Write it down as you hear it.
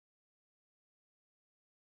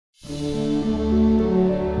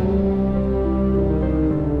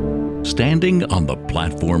Standing on the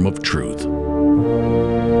platform of truth.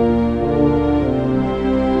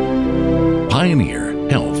 Pioneer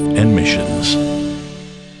Health and Missions.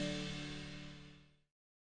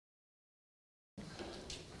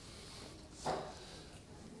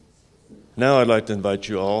 Now I'd like to invite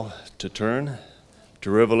you all to turn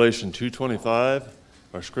to Revelation 2:25,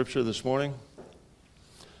 our scripture this morning.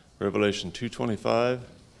 Revelation 2:25.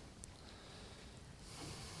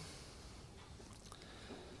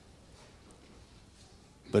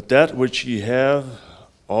 But that which ye have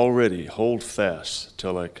already hold fast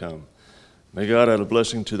till I come. May God add a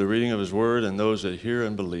blessing to the reading of his word and those that hear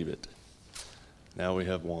and believe it. Now we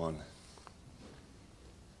have Juan.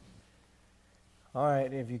 All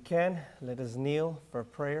right, if you can, let us kneel for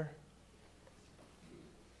prayer.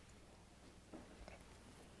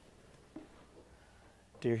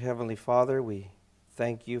 Dear Heavenly Father, we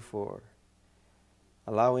thank you for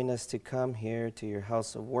allowing us to come here to your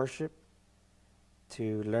house of worship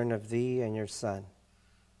to learn of thee and your Son.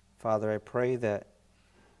 Father, I pray that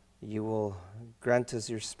you will grant us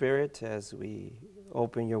your Spirit as we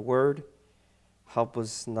open your word. Help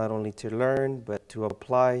us not only to learn, but to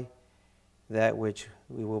apply that which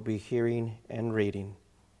we will be hearing and reading.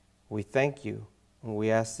 We thank you, and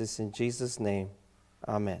we ask this in Jesus' name.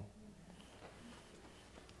 Amen.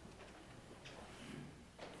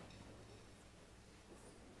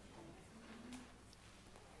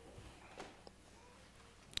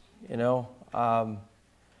 You know, I'm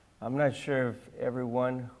not sure if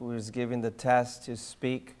everyone who is given the task to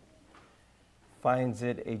speak finds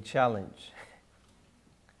it a challenge.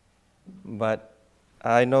 But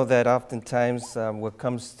I know that oftentimes what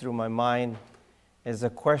comes through my mind is a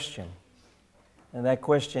question. And that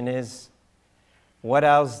question is, what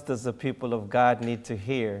else does the people of God need to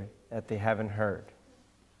hear that they haven't heard?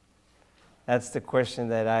 That's the question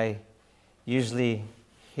that I usually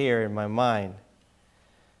hear in my mind.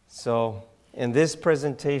 So in this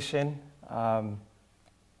presentation,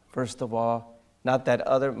 first of all, not that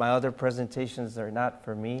my other presentations are not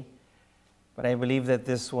for me, but I believe that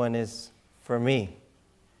this one is for me.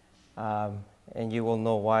 And you will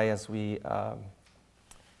know why as we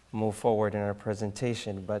move forward in our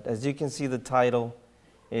presentation. But as you can see, the title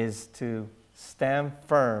is to stand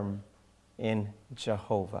firm in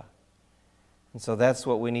Jehovah. And so that's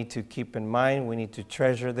what we need to keep in mind. We need to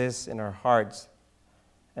treasure this in our hearts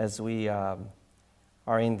as we are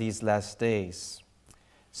in these last days.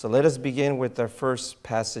 So let us begin with our first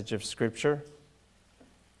passage of Scripture,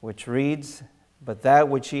 which reads, but that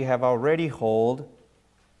which ye have already hold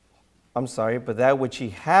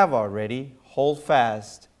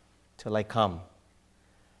fast till I come.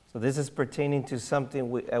 So this is pertaining to something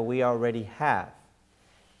we already have.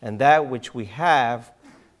 And that which we have,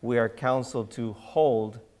 we are counseled to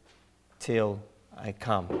hold till I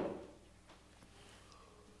come.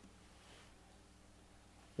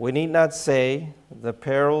 We need not say the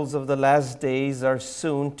perils of the last days are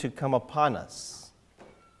soon to come upon us.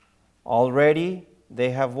 Already they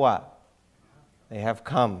have what? They have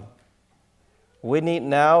come. We need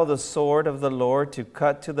now the sword of the Lord to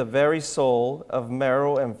cut to the very soul of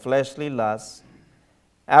marrow and fleshly lusts,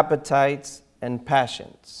 appetites and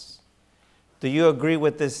passions. Do you agree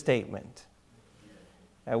with this statement?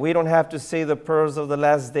 We don't have to say the perils of the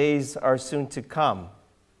last days are soon to come,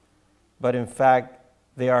 but in fact,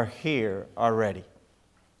 they are here already.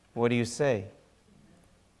 What do you say?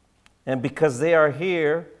 And because they are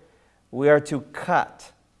here, we are to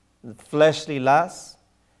cut the fleshly lusts,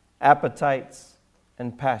 appetites,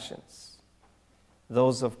 and passions.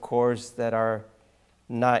 Those, of course, that are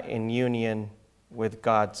not in union with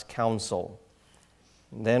God's counsel.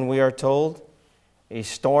 And then we are told, a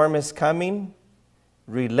storm is coming,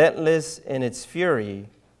 relentless in its fury.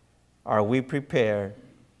 Are we prepared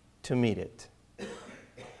to meet it?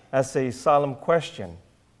 That's a solemn question.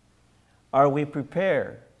 Are we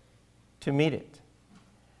prepared to meet it?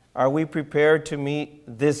 Are we prepared to meet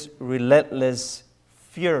this relentless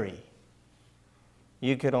fury?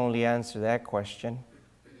 You could only answer that question.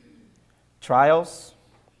 Trials?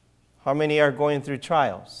 How many are going through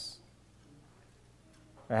trials?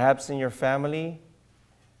 Perhaps in your family,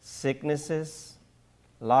 sicknesses,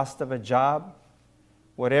 loss of a job,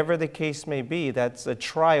 whatever the case may be, that's a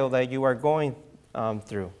trial that you are going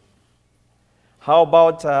through. How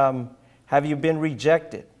about, have you been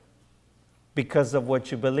rejected because of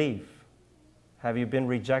what you believe? Have you been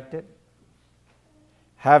rejected?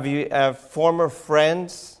 Have former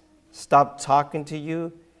friends stopped talking to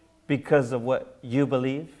you because of what you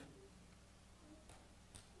believe?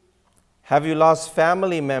 Have you lost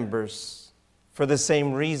family members for the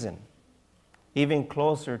same reason, even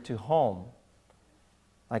closer to home,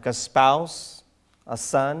 like a spouse, a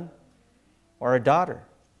son, or a daughter.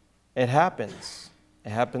 It happens. It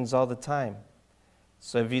happens all the time.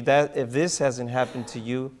 So if this hasn't happened to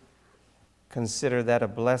you, consider that a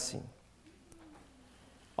blessing.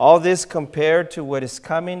 All this compared to what is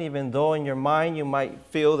coming, even though in your mind you might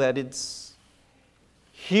feel that it's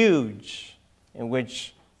huge, in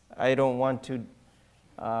which I don't want to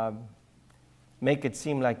make it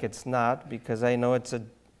seem like it's not, because I know it's a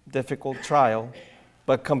difficult trial,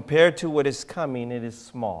 but compared to what is coming, it is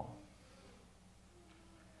small.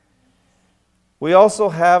 We also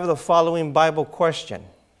have the following Bible question,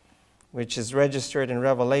 which is registered in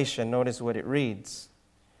Revelation. Notice what it reads.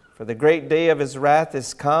 For the great day of his wrath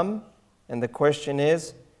is come, and the question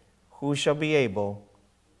is, who shall be able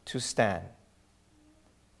to stand?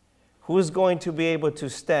 Who is going to be able to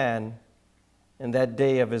stand in that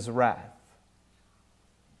day of his wrath?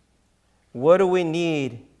 What do we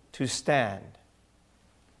need to stand?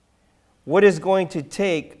 What is going to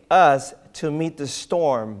take us to meet the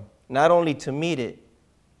storm? Not only to meet it,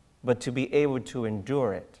 but to be able to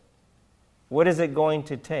endure it. What is it going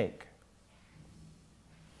to take?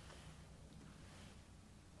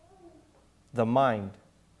 The mind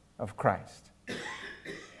of Christ.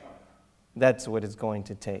 That's what it's going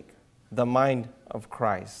to take. The mind of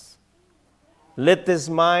Christ. Let this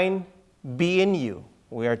mind be in you,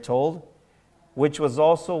 we are told, which was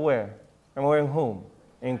also where? And where in whom?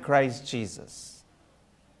 In Christ Jesus.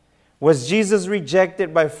 Was Jesus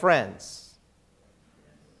rejected by friends,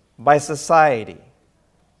 by society,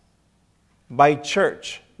 by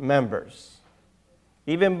church members,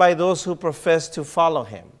 even by those who profess to follow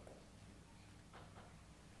him?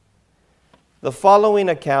 The following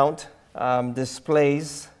account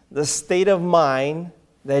displays the state of mind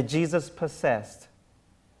that Jesus possessed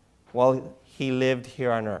while he lived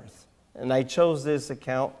here on earth. And I chose this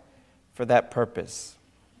account for that purpose.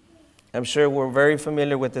 I'm sure we're very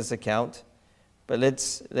familiar with this account, but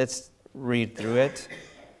let's read through it.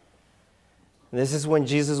 This is when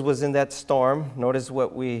Jesus was in that storm. Notice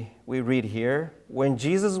what we read here. When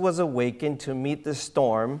Jesus was awakened to meet the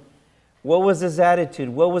storm, what was his attitude?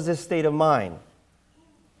 What was his state of mind?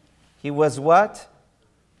 He was what?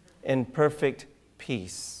 In perfect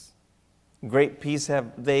peace. Great peace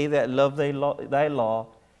have they that love thy law,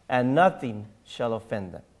 and nothing shall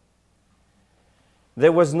offend them.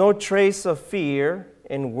 There was no trace of fear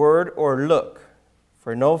in word or look,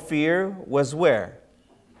 for no fear was where?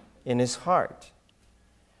 In his heart.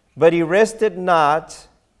 But he rested not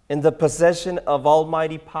in the possession of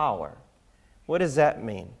almighty power. What does that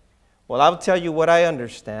mean? Well, I'll tell you what I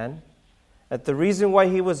understand. That the reason why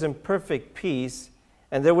he was in perfect peace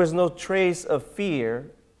and there was no trace of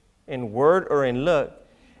fear in word or in look,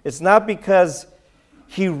 it's not because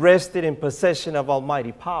he rested in possession of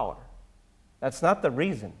almighty power. That's not the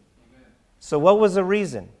reason. So what was the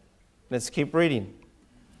reason? Let's keep reading.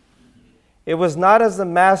 It was not as the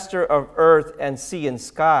master of earth and sea and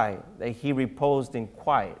sky that he reposed in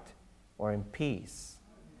quiet or in peace.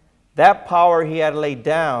 That power he had laid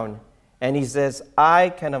down, and he says, I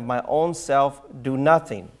can of my own self do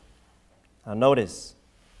nothing. Now notice,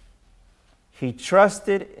 he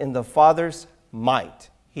trusted in the Father's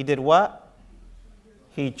might. He did what?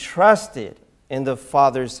 He trusted in the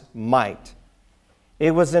Father's might.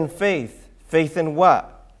 It was in faith. Faith in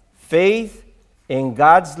what? Faith in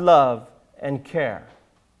God's love and care.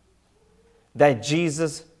 That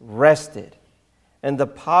Jesus rested. And the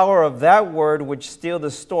power of that word which stilled the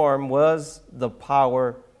storm was the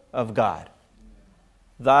power of God.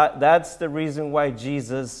 That's the reason why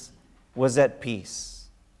Jesus was at peace.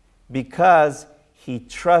 Because he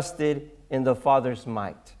trusted in the Father's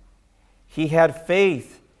might. He had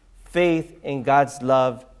faith in God's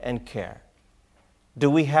love and care. Do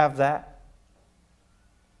we have that?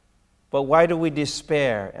 But why do we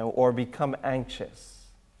despair or become anxious?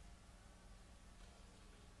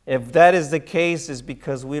 If that is the case, it's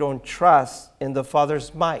because we don't trust in the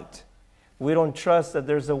Father's might. We don't trust that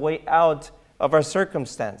there's a way out of our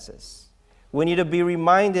circumstances. We need to be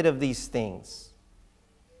reminded of these things.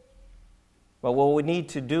 But what we need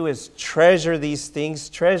to do is treasure these things,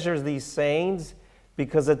 treasure these sayings,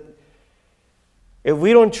 because if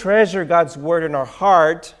we don't treasure God's word in our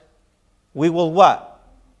heart, we will what?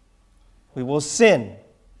 We will sin.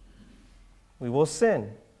 We will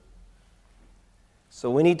sin.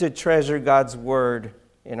 So we need to treasure God's word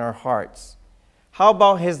in our hearts. How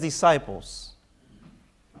about his disciples?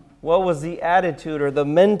 What was the attitude or the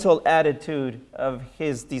mental attitude of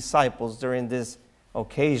his disciples during this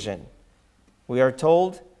occasion? We are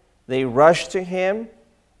told they rushed to him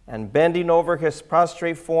and bending over his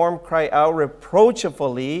prostrate form, cry out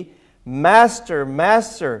reproachfully, Master,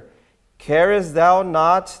 Master, carest thou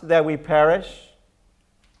not that we perish?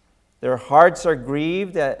 Their hearts are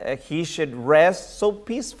grieved that he should rest so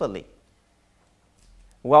peacefully,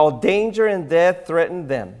 while danger and death threaten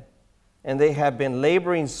them. And they have been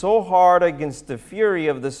laboring so hard against the fury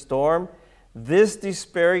of the storm. This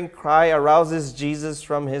despairing cry arouses Jesus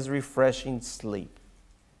from his refreshing sleep.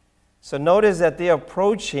 So notice that they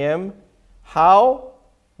approach him, how?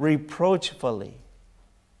 Reproachfully.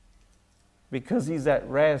 Because he's at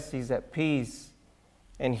rest, he's at peace.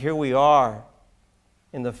 And here we are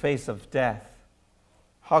in the face of death.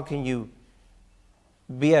 How can you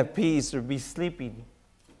be at peace or be sleeping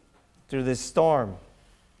through this storm?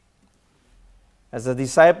 As the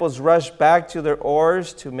disciples rush back to their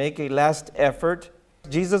oars to make a last effort,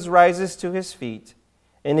 Jesus rises to his feet.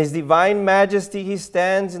 In his divine majesty, he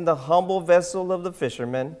stands in the humble vessel of the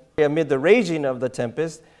fishermen. Amid the raging of the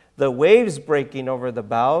tempest, the waves breaking over the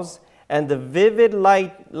bows, and the vivid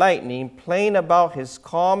lightning playing about his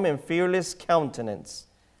calm and fearless countenance.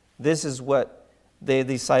 This is what the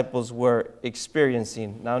disciples were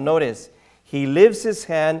experiencing. Now notice, he lifts his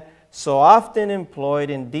hand, so often employed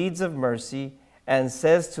in deeds of mercy, and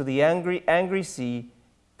says to the angry sea,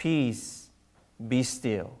 Peace, be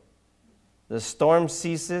still. The storm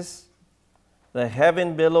ceases, the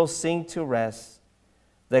heaven billows sink to rest,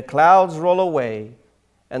 the clouds roll away,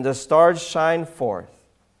 and the stars shine forth.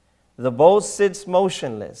 The boat sits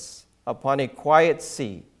motionless upon a quiet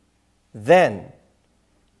sea. Then,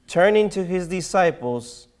 turning to his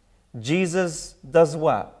disciples, Jesus does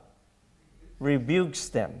what? Rebukes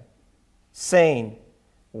them, saying,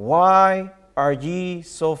 Why are ye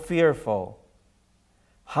so fearful?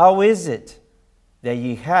 How is it that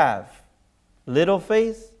ye have little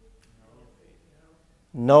faith?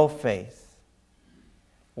 No faith.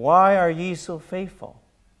 Why are ye so faithful?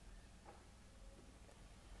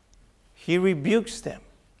 He rebukes them.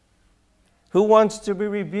 Who wants to be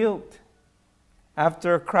rebuked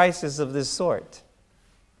after a crisis of this sort?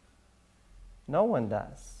 No one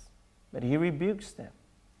does. But he rebukes them.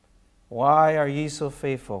 Why are ye so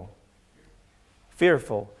faithful?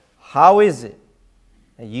 Fearful. How is it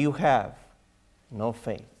that you have no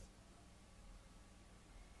faith?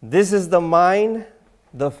 This is the mind,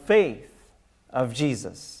 the faith of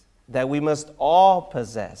Jesus that we must all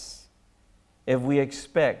possess if we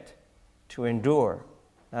expect to endure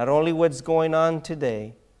not only what's going on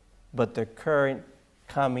today, but the current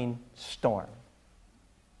coming storm.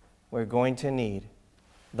 We're going to need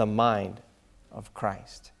the mind of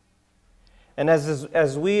Christ. And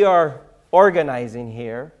as we are organizing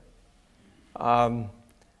here,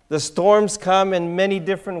 the storms come in many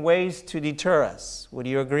different ways to deter us. Would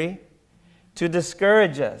you agree? To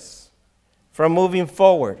discourage us from moving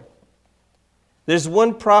forward. There's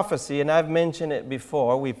one prophecy, and I've mentioned it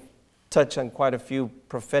before. We've touched on quite a few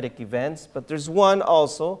prophetic events, but there's one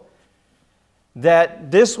also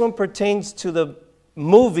that this one pertains to the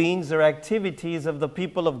movings or activities of the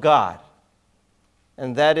people of God.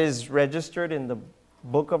 And that is registered in the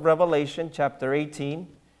book of Revelation, chapter 18,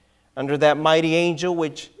 under that mighty angel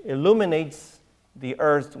which illuminates the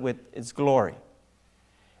earth with its glory.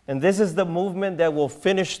 And this is the movement that will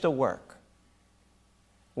finish the work,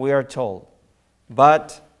 we are told.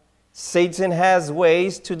 But Satan has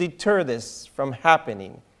ways to deter this from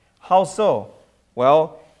happening. How so?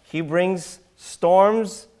 Well, he brings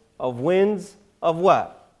storms of winds of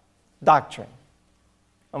what? Doctrine,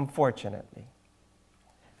 unfortunately.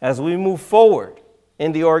 As we move forward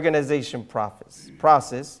in the organization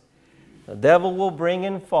process, the devil will bring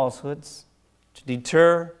in falsehoods to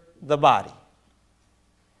deter the body.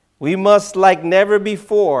 We must, like never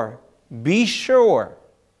before, be sure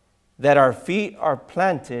that our feet are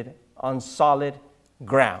planted on solid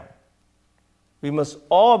ground. We must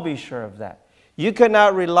all be sure of that. You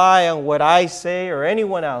cannot rely on what I say or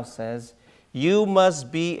anyone else says. You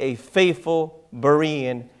must be a faithful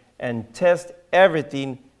Berean and test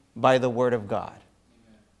everything by the Word of God.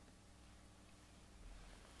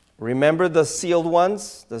 Remember the sealed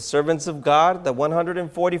ones, the servants of God, the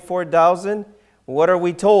 144,000? What are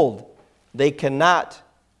we told? They cannot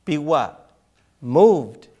be what?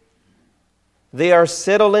 Moved. They are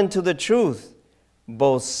settled into the truth,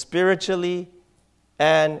 both spiritually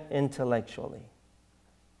and intellectually.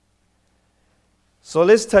 So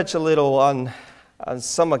let's touch a little on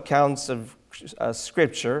some accounts of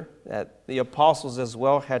Scripture that the apostles as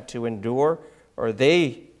well had to endure, or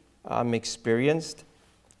they experienced.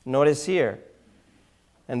 Notice here,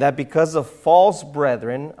 and that because of false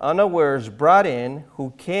brethren, unawares brought in,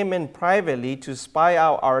 who came in privately to spy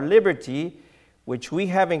out our liberty, which we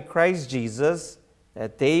have in Christ Jesus,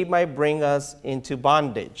 that they might bring us into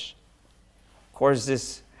bondage. Of course,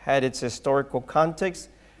 this had its historical context,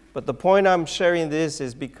 but the point I'm sharing this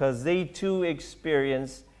is because they too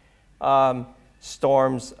experienced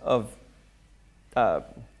storms of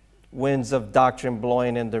winds of doctrine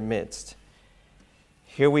blowing in their midst.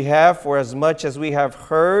 Here we have, for as much as we have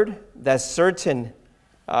heard that certain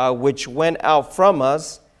which went out from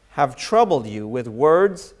us have troubled you with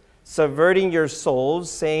words, subverting your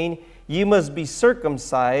souls, saying, ye must be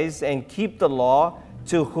circumcised and keep the law,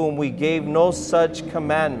 to whom we gave no such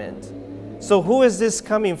commandment. So who is this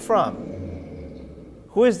coming from?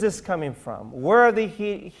 Who is this coming from? Where are they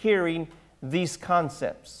hearing these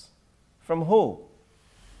concepts? From who?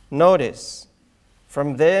 Notice,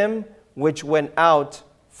 from them which went out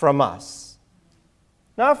from us.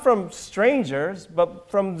 Not from strangers, but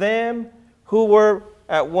from them who were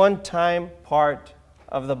at one time part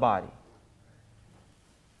of the body.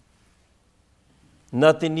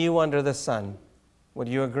 Nothing new under the sun. Would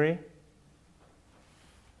you agree?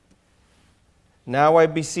 Now I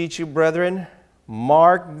beseech you, brethren,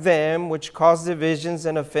 mark them which cause divisions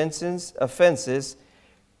and offenses,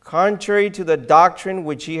 contrary to the doctrine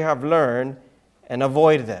which ye have learned, and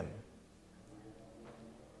avoid them.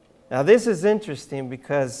 Now this is interesting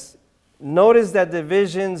because notice that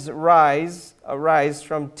divisions arise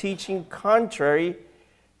from teaching contrary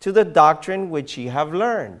to the doctrine which ye have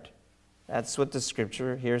learned. That's what the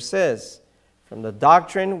scripture here says. From the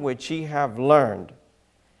doctrine which ye have learned.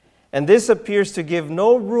 And this appears to give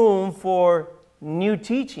no room for new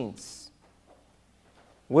teachings,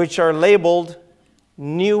 which are labeled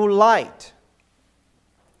new light.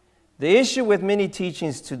 The issue with many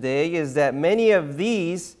teachings today is that many of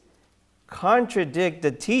these contradict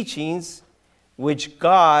the teachings which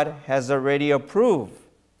God has already approved.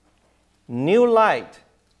 New light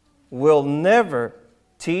will never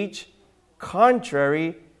teach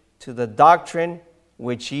contrary to the doctrine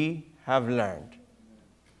which ye have learned.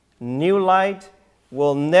 New light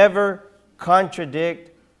will never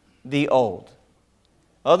contradict the old.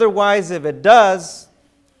 Otherwise, if it does,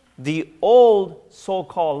 the old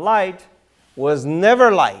so-called light was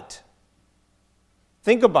never light.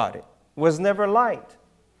 Think about it. Was never light.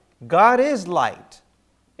 God is light.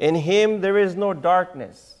 In him there is no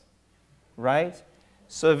darkness. Right?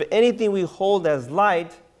 So if anything we hold as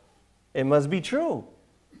light, it must be true.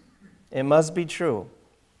 It must be true.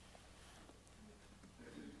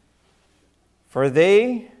 For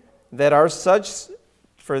they that are such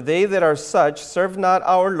serve not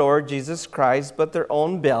our Lord Jesus Christ, but their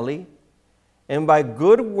own belly, and by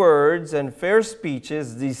good words and fair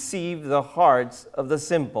speeches deceive the hearts of the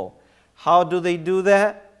simple. How do they do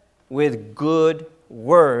that? With good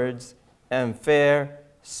words and fair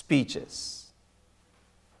speeches.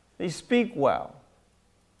 They speak well.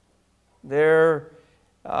 They're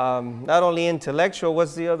not only intellectual,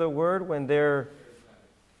 what's the other word? When they're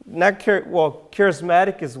not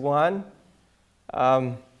charismatic is one.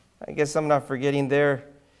 I guess I'm not forgetting there.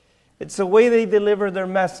 It's the way they deliver their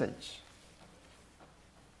message.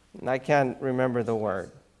 And I can't remember the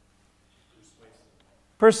word.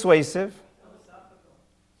 Persuasive.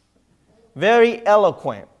 Very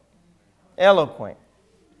eloquent. Eloquent.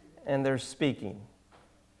 And they're speaking.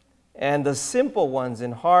 And the simple ones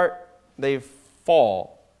in heart, they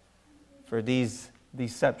fall for these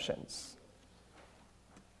deceptions.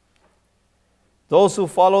 Those who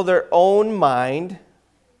follow their own mind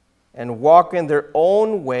and walk in their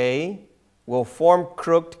own way will form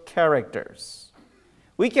crooked characters.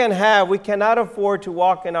 We cannot afford to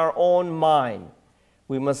walk in our own mind.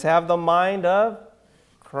 We must have the mind of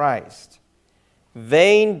Christ.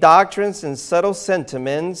 Vain doctrines and subtle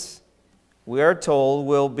sentiments, we are told,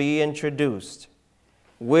 will be introduced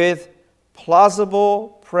with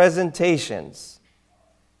plausible presentations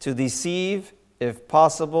to deceive, if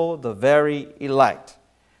possible, the very elect.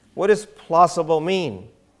 What does plausible mean?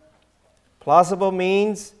 Plausible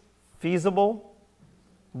means feasible,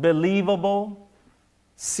 believable,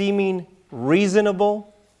 seeming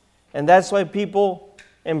reasonable, and that's why people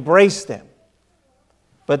embrace them.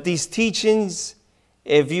 But these teachings,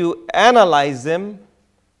 if you analyze them,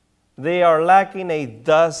 they are lacking a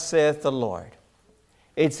thus saith the Lord.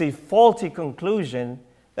 It's a faulty conclusion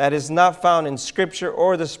that is not found in Scripture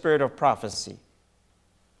or the spirit of prophecy.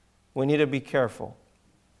 We need to be careful.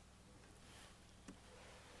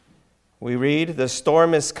 We read, the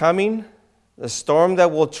storm is coming, the storm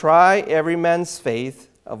that will try every man's faith,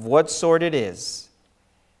 of what sort it is.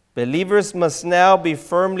 Believers must now be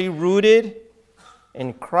firmly rooted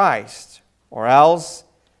in Christ, or else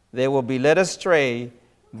they will be led astray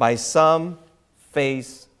by some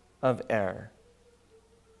face of error.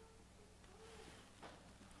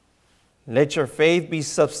 Let your faith be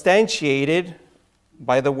substantiated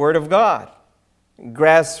by the Word of God.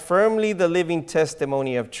 Grasp firmly the living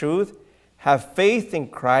testimony of truth. Have faith in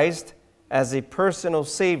Christ as a personal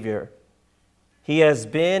Savior. He has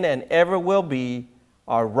been and ever will be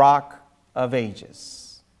our rock of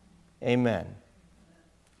ages. Amen.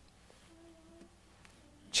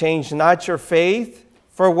 Change not your faith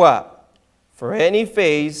for what? For any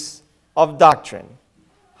phase of doctrine,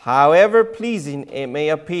 however pleasing it may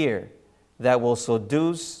appear, that will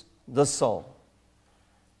seduce the soul.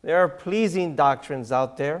 There are pleasing doctrines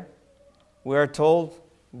out there. We are told,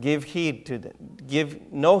 give heed to them.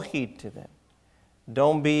 Give no heed to them.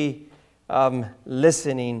 Don't be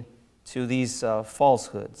listening to these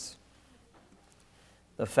falsehoods.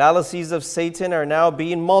 The fallacies of Satan are now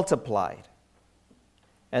being multiplied.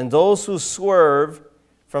 And those who swerve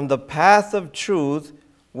from the path of truth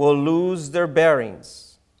will lose their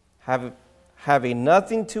bearings. Having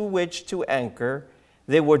nothing to which to anchor,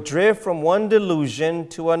 they will drift from one delusion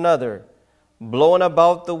to another, blown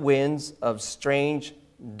about the winds of strange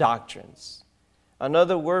doctrines.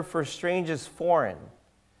 Another word for strange is foreign,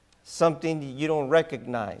 something you don't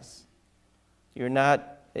recognize, you're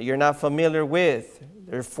not familiar with.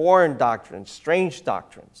 They're foreign doctrines, strange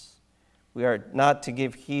doctrines. We are not to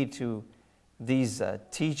give heed to these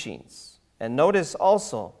teachings. And notice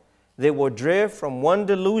also, they will drift from one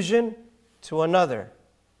delusion to another.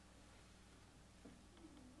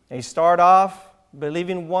 They start off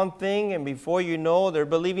believing one thing, and before you know, they're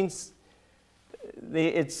believing,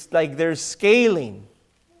 it's like they're scaling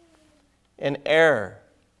an error.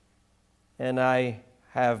 And I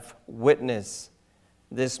have witnessed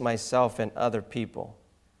this myself and other people.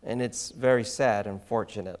 And it's very sad,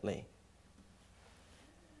 unfortunately.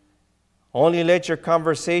 Only let your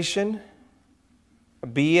conversation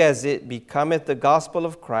be as it becometh the gospel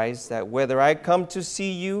of Christ, that whether I come to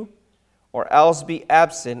see you or else be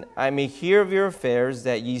absent, I may hear of your affairs,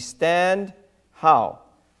 that ye stand, how?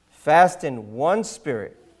 Fast in one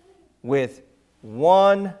spirit, with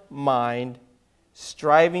one mind,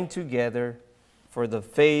 striving together for the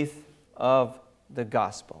faith of the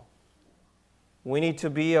gospel. We need to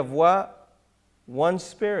be of what? One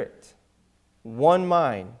spirit, one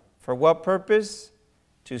mind. For what purpose?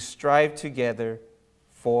 To strive together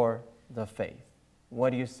for the faith.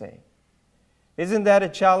 What do you say? Isn't that a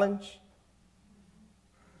challenge?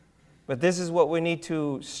 But this is what we need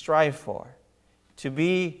to strive for. To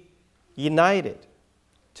be united.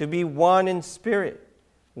 To be one in spirit.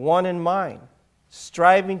 One in mind.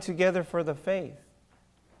 Striving together for the faith.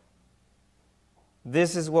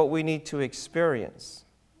 This is what we need to experience.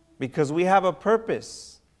 Because we have a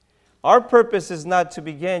purpose. Our purpose is not to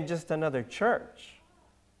begin just another church.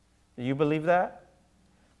 Do you believe that?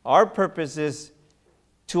 Our purpose is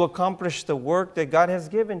to accomplish the work that God has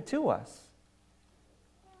given to us.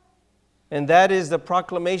 And that is the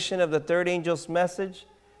proclamation of the third angel's message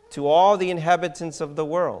to all the inhabitants of the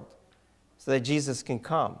world, so that Jesus can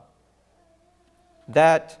come.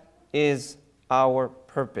 That is our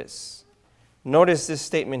purpose. Notice this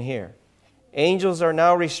statement here. Angels are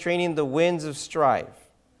now restraining the winds of strife,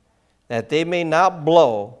 that they may not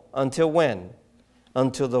blow until when?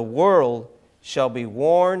 Until the world shall be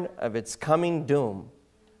warned of its coming doom.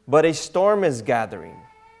 But a storm is gathering,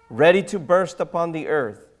 ready to burst upon the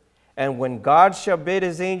earth. And when God shall bid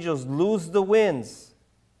his angels loose the winds,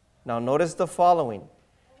 now notice the following,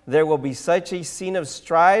 there will be such a scene of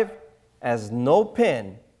strife as no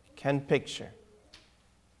pen can picture.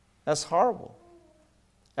 That's horrible.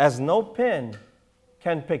 As no pen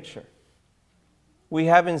can picture. We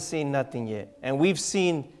haven't seen nothing yet. And we've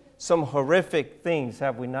seen some horrific things,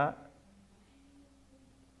 have we not?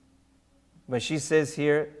 But she says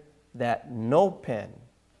here that no pen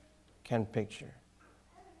can picture.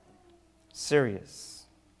 Serious.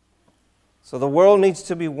 So the world needs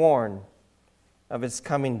to be warned of its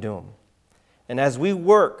coming doom. And as we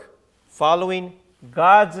work following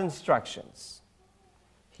God's instructions,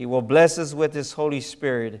 he will bless us with his Holy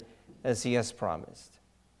Spirit as he has promised.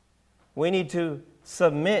 We need to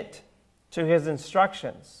submit to his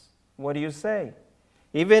instructions. What do you say?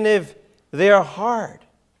 Even if they are hard,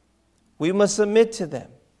 we must submit to them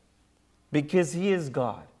because he is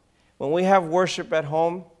God. When we have worship at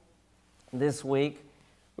home this week,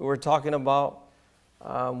 we were talking about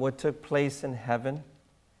what took place in heaven.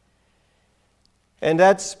 And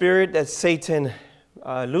that spirit that Satan,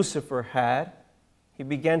 Lucifer had, he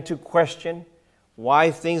began to question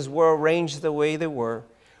why things were arranged the way they were.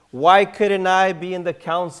 Why couldn't I be in the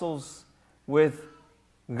councils with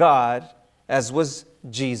God as was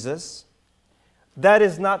Jesus? That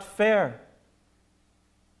is not fair.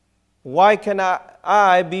 Why cannot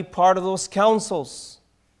I be part of those councils?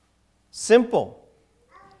 Simple.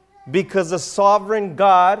 Because the sovereign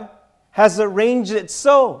God has arranged it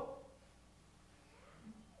so.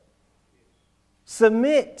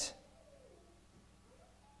 Submit.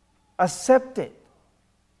 Accept it.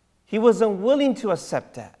 He was unwilling to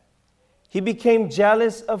accept that. He became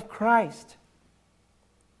jealous of Christ.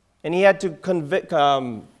 And he had to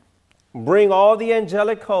bring all the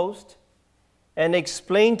angelic host and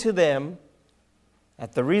explain to them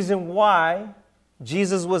that the reason why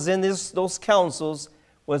Jesus was in those councils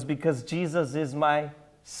was because Jesus is my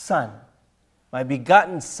son, my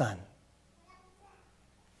begotten son.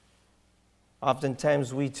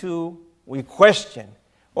 Oftentimes we question,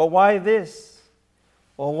 well, why this?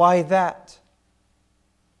 Well, why that?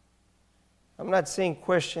 I'm not saying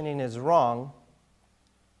questioning is wrong,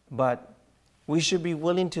 but we should be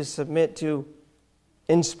willing to submit to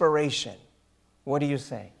inspiration. What do you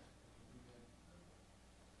say?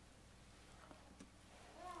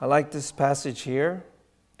 I like this passage here.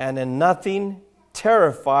 And in nothing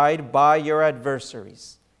terrified by your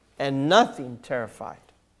adversaries, and nothing terrified,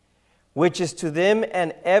 which is to them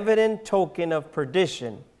an evident token of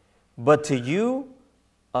perdition, but to you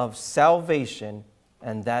of salvation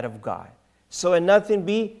and that of God. So in nothing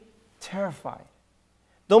be terrified.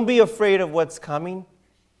 Don't be afraid of what's coming.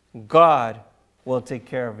 God will take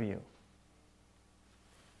care of you.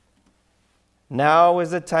 Now is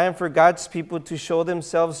the time for God's people to show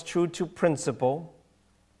themselves true to principle.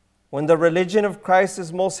 When the religion of Christ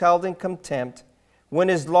is most held in contempt, when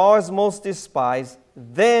his law is most despised,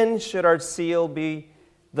 then should our zeal be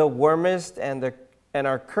the warmest and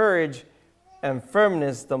our courage and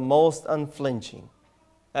firmness the most unflinching.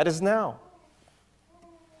 That is now.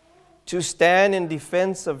 To stand in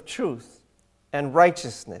defense of truth and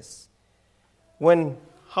righteousness. When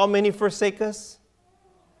how many forsake us?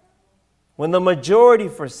 When the majority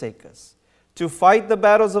forsake us. To fight the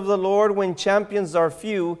battles of the Lord when champions are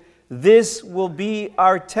few. This will be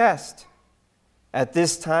our test. At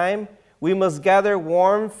this time, we must gather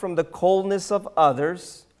warmth from the coldness of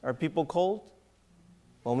others. Are people cold?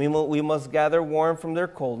 Well, we must gather warmth from their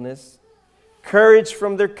coldness. Courage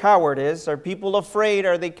from their cowardice. Are people afraid?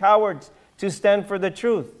 Are they cowards to stand for the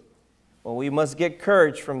truth? Well, we must get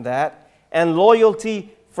courage from that. And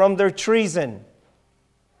loyalty from their treason.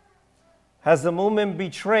 Has the movement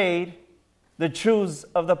betrayed the truths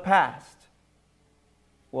of the past?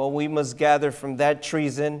 Well, we must gather from that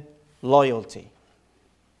treason loyalty.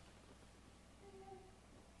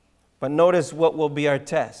 But notice what will be our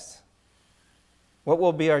test. What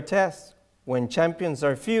will be our test? When champions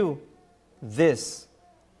are few, this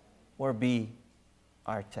will be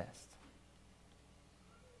our test.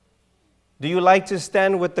 Do you like to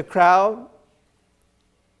stand with the crowd?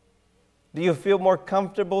 Do you feel more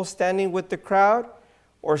comfortable standing with the crowd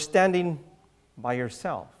or standing by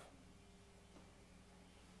yourself?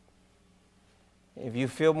 If you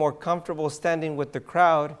feel more comfortable standing with the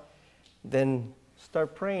crowd, then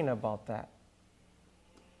start praying about that.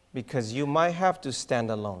 Because you might have to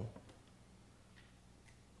stand alone.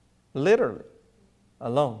 Literally,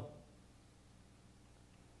 alone.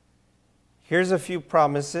 Here's a few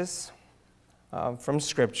promises from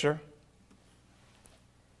Scripture.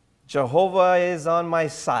 Jehovah is on my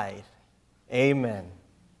side. Amen.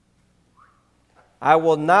 I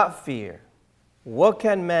will not fear. What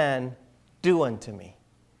can man do unto me?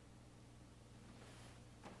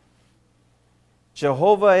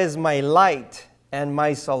 Jehovah is my light and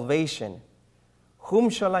my salvation. Whom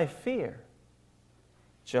shall I fear?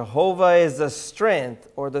 Jehovah is the strength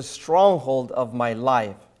or the stronghold of my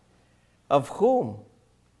life. Of whom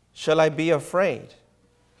shall I be afraid?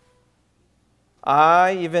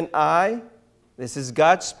 I, even I, this is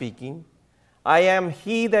God speaking, I am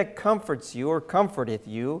he that comforts you or comforteth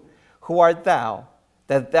you. Who art thou,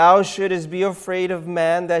 that thou shouldest be afraid of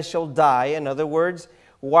man that shall die? In other words,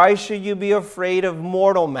 why should you be afraid of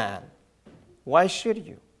mortal man? Why should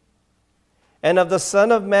you? And of the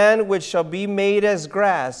Son of Man which shall be made as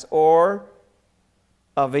grass, or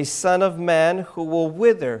of a son of man who will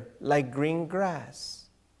wither like green grass.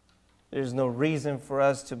 There's no reason for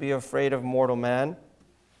us to be afraid of mortal man,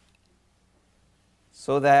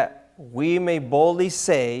 so that we may boldly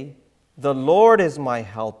say, the Lord is my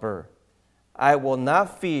helper. I will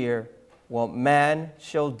not fear what man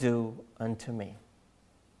shall do unto me.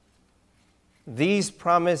 These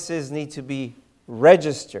promises need to be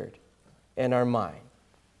registered in our mind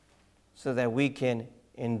so that we can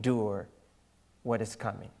endure what is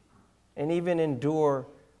coming and even endure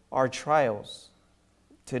our trials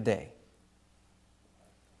today.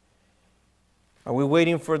 Are we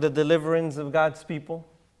waiting for the deliverance of God's people?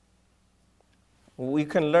 We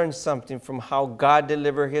can learn something from how God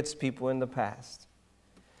delivered his people in the past.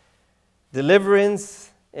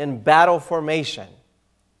 Deliverance in battle formation.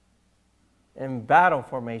 In battle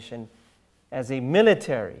formation as a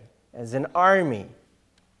military, as an army.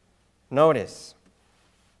 Notice.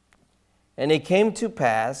 And it came to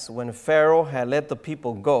pass, when Pharaoh had let the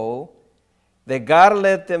people go, that God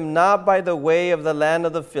led them not by the way of the land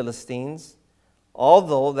of the Philistines,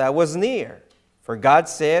 although that was near. For God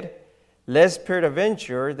said, lest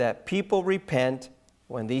peradventure that people repent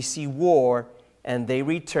when they see war, and they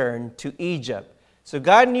return to Egypt. So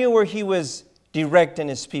God knew where he was directing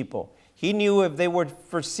his people. He knew if they would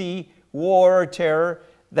foresee war or terror,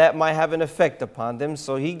 that might have an effect upon them.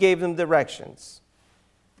 So he gave them directions.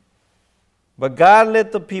 But God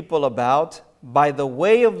led the people about by the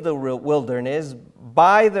way of the wilderness,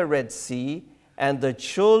 by the Red Sea, and the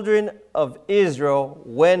children of Israel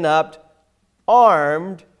went up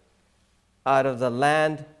armed out of the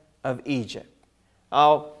land of Egypt.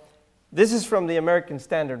 Now, this is from the American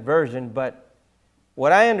Standard Version, but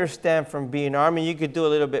what I understand from being army, you could do a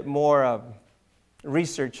little bit more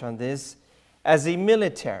research on this, as a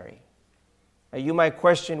military. You might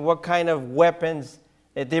question what kind of weapons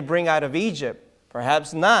that they bring out of Egypt.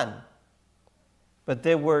 Perhaps none. But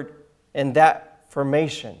they were in that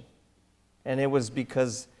formation. And it was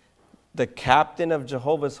because the captain of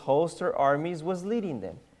Jehovah's hosts or armies was leading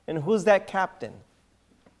them. And who's that captain?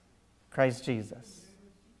 Christ Jesus.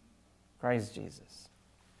 Christ Jesus.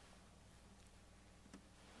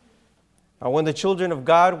 Now, when the children of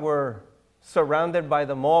God were surrounded by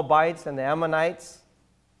the Moabites and the Ammonites,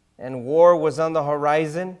 and war was on the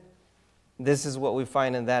horizon, this is what we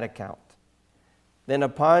find in that account. Then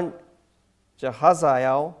upon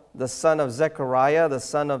Jehaziel, the son of Zechariah, the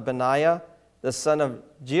son of Benaiah, the son of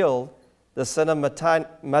Jeiel, the son of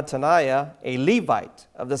Mattaniah, a Levite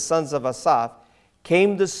of the sons of Asaph,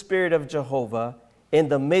 came the Spirit of Jehovah in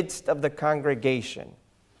the midst of the congregation.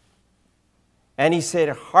 And he said,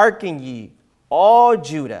 hearken ye, all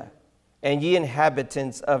Judah, and ye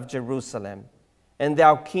inhabitants of Jerusalem, and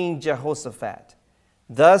thou King Jehoshaphat.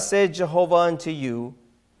 Thus said Jehovah unto you,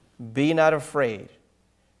 be not afraid,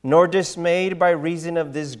 nor dismayed by reason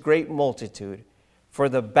of this great multitude, for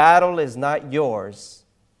the battle is not yours,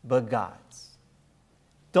 but God's.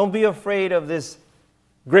 Don't be afraid of this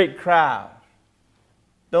great crowd.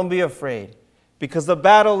 Don't be afraid, because the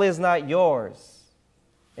battle is not yours,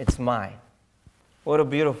 it's mine. What a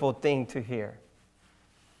beautiful thing to hear.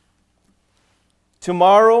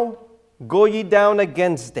 Tomorrow go ye down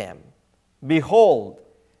against them. Behold,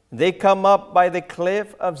 they come up by the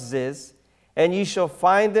cliff of Ziz, and ye shall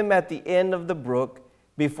find them at the end of the brook,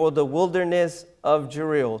 before the wilderness of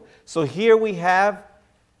Jeruel. So here we have,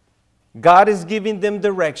 God is giving them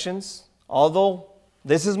directions. Although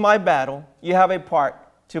this is my battle, you have a part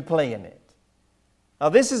to play in it. Now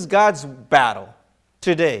this is God's battle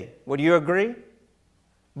today. Would you agree?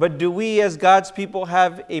 But do we as God's people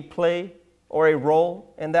have a play or a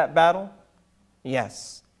role in that battle?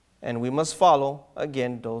 Yes. And we must follow,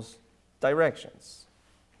 again, those directions.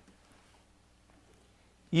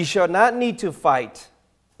 Ye shall not need to fight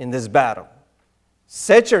in this battle.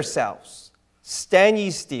 Set yourselves, stand ye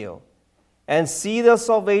still, and see the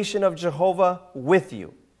salvation of Jehovah with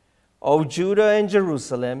you. O Judah and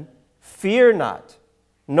Jerusalem, fear not,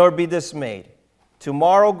 nor be dismayed.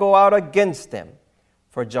 Tomorrow go out against them,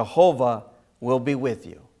 for Jehovah will be with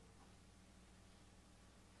you.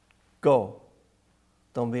 Go.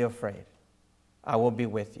 Don't be afraid. I will be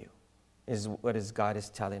with you, is what God is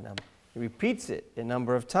telling them. He repeats it a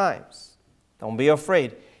number of times. Don't be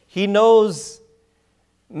afraid. He knows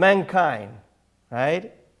mankind,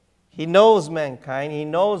 right? He knows mankind. He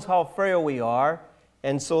knows how frail we are.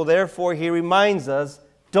 And so therefore he reminds us,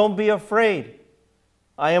 don't be afraid.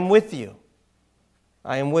 I am with you.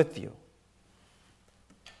 I am with you.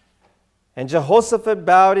 And Jehoshaphat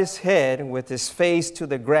bowed his head with his face to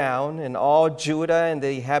the ground, and all Judah and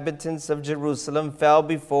the inhabitants of Jerusalem fell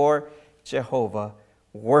before Jehovah,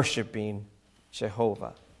 worshiping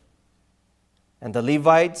Jehovah. And the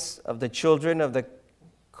Levites of the children of the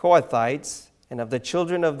Kohathites and of the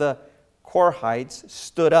children of the Korhites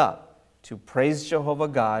stood up to praise Jehovah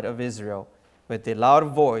God of Israel with a loud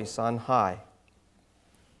voice on high.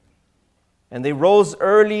 And they rose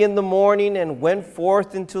early in the morning and went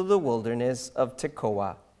forth into the wilderness of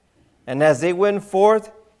Tekoa. And as they went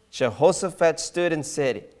forth, Jehoshaphat stood and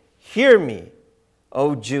said, hear me,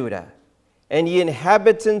 O Judah, and ye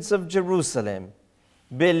inhabitants of Jerusalem.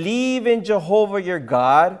 Believe in Jehovah your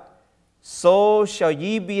God, so shall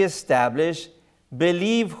ye be established.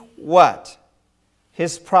 Believe what?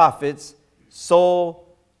 His prophets, so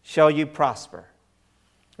shall ye prosper.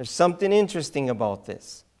 There's something interesting about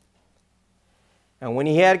this. And when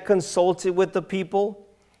he had consulted with the people,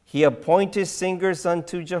 he appointed singers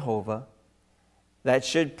unto Jehovah that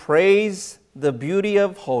should praise the beauty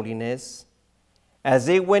of holiness as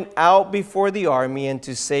they went out before the army, and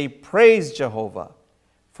to say, Praise Jehovah,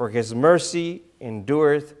 for his mercy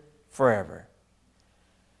endureth forever.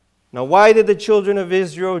 Now, why did the children of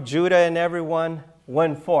Israel, Judah, and everyone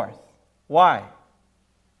went forth? Why?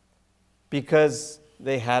 Because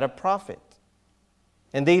they had a prophet.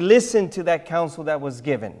 And they listened to that counsel that was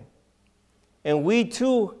given. And we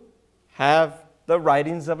too have the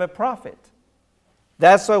writings of a prophet.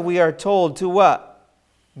 That's why we are told to what?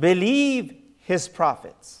 Believe his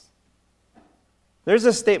prophets. There's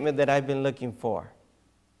a statement that I've been looking for.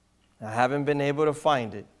 I haven't been able to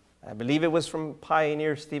find it. I believe it was from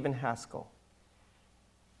pioneer Stephen Haskell.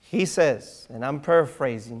 He says, and I'm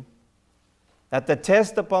paraphrasing, that the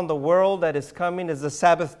test upon the world that is coming is the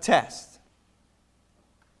Sabbath test.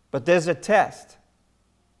 But there's a test,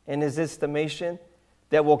 in his estimation,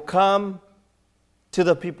 that will come to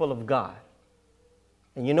the people of God.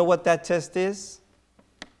 And you know what that test is?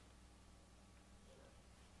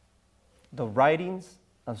 The writings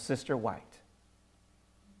of Sister White.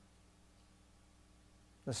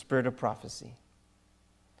 The spirit of prophecy.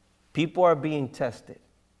 People are being tested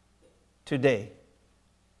today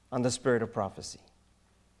on the spirit of prophecy.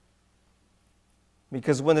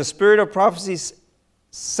 Because when the spirit of prophecy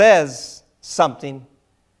says something,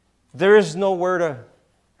 there is nowhere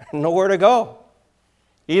to go.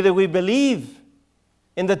 Either we believe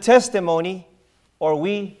in the testimony or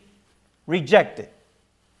we reject it.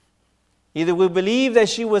 Either we believe that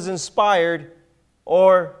she was inspired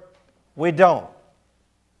or we don't.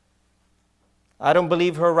 I don't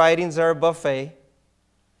believe her writings are a buffet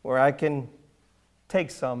where I can take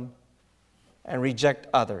some and reject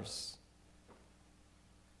others.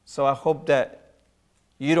 So I hope that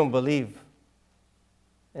you don't believe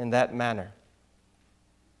in that manner.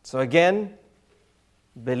 So again,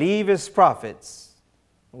 believe his prophets,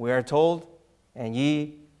 we are told, and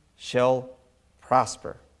ye shall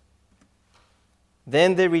prosper.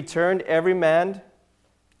 Then they returned every man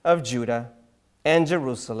of Judah and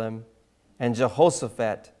Jerusalem and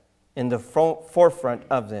Jehoshaphat in the forefront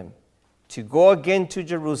of them, to go again to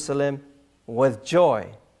Jerusalem with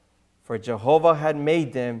joy, for Jehovah had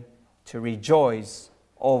made them to rejoice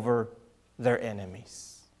over their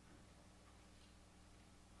enemies.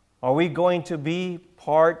 Are we going to be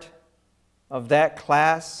part of that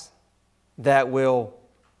class that will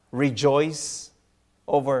rejoice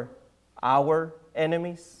over our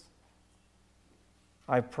enemies?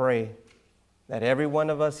 I pray that every one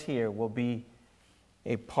of us here will be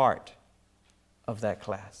a part of that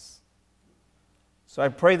class. So I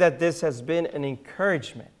pray that this has been an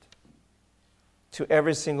encouragement to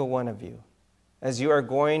every single one of you as you are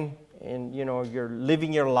going and you're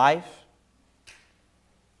living your life,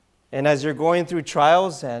 and as you're going through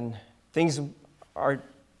trials and things are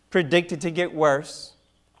predicted to get worse.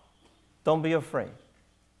 Don't be afraid.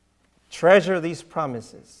 Treasure these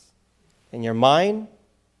promises in your mind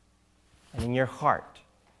and in your heart,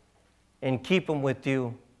 and keep them with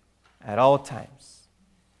you at all times.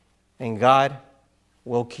 And God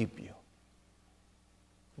will keep you.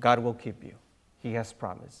 God will keep you. He has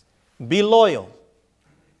promised. Be loyal.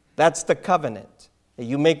 That's the covenant that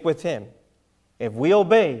you make with him. If we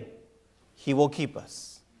obey, he will keep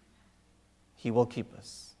us. He will keep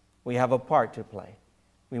us. We have a part to play.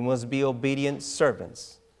 We must be obedient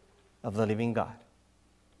servants of the living God.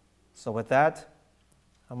 So with that,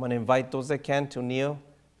 I'm going to invite those that can to kneel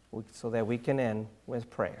so that we can end with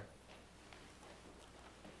prayer.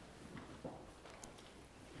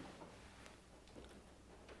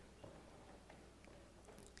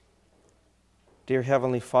 Dear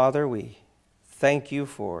Heavenly Father, we thank you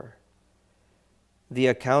for the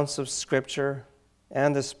accounts of Scripture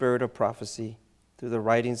and the spirit of prophecy through the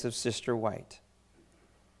writings of Sister White.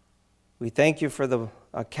 We thank you for the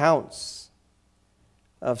accounts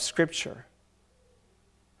of Scripture,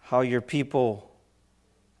 how your people,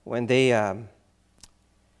 when they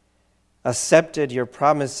accepted your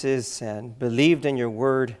promises and believed in your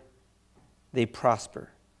word, they prosper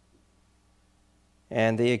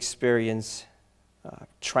and they experience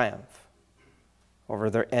triumph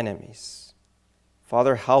over their enemies.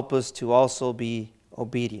 Father, help us to also be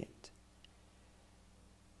obedient.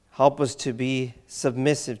 Help us to be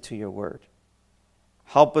submissive to your word.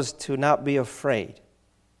 Help us to not be afraid.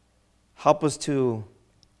 Help us to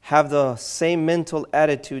have the same mental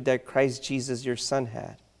attitude that Christ Jesus, your Son,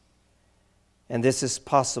 had. And this is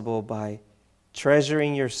possible by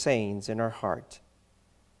treasuring your sayings in our heart.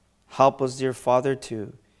 Help us, dear Father,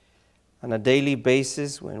 to on a daily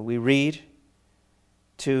basis when we read,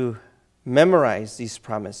 to memorize these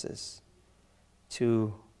promises,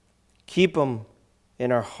 to keep them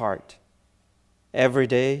in our heart every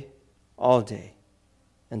day, all day,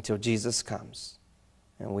 until Jesus comes.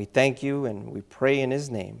 And we thank you and we pray in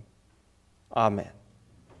his name. Amen.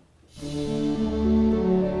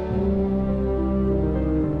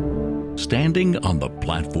 Standing on the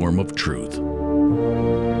platform of truth.